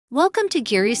Welcome to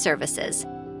Guru Services.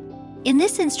 In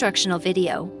this instructional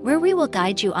video, where we will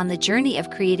guide you on the journey of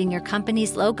creating your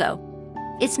company's logo.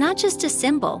 It's not just a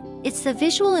symbol, it's the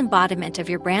visual embodiment of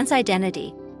your brand's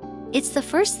identity. It's the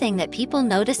first thing that people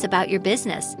notice about your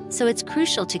business, so it's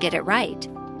crucial to get it right.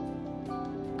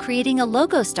 Creating a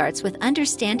logo starts with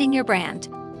understanding your brand.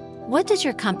 What does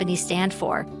your company stand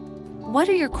for? What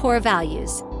are your core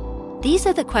values? These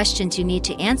are the questions you need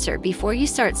to answer before you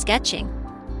start sketching.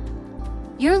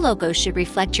 Your logo should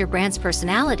reflect your brand's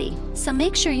personality, so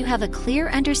make sure you have a clear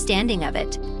understanding of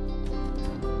it.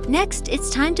 Next, it's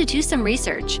time to do some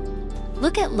research.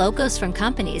 Look at logos from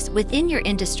companies within your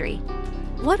industry.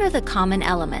 What are the common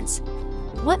elements?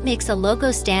 What makes a logo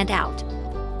stand out?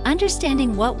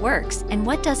 Understanding what works and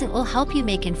what doesn't will help you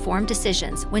make informed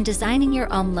decisions when designing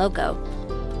your own logo.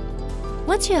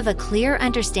 Once you have a clear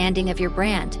understanding of your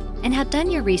brand and have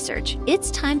done your research, it's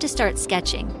time to start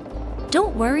sketching.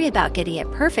 Don't worry about getting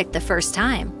it perfect the first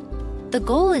time. The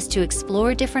goal is to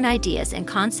explore different ideas and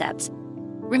concepts.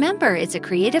 Remember, it's a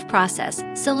creative process,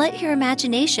 so let your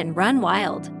imagination run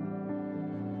wild.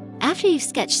 After you've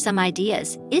sketched some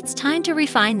ideas, it's time to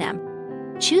refine them.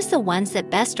 Choose the ones that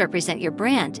best represent your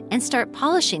brand and start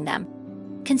polishing them.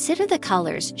 Consider the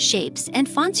colors, shapes, and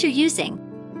fonts you're using.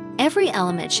 Every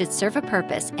element should serve a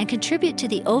purpose and contribute to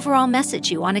the overall message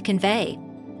you want to convey.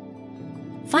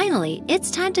 Finally,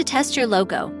 it's time to test your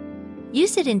logo.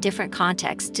 Use it in different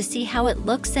contexts to see how it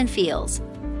looks and feels.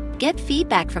 Get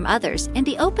feedback from others and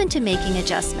be open to making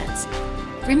adjustments.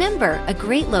 Remember, a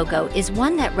great logo is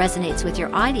one that resonates with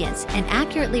your audience and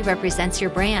accurately represents your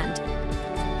brand.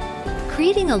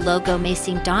 Creating a logo may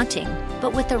seem daunting,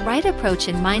 but with the right approach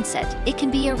and mindset, it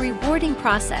can be a rewarding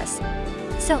process.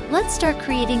 So let's start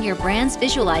creating your brand's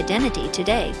visual identity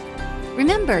today.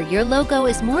 Remember, your logo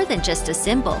is more than just a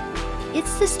symbol.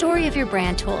 It's the story of your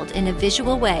brand told in a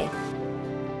visual way.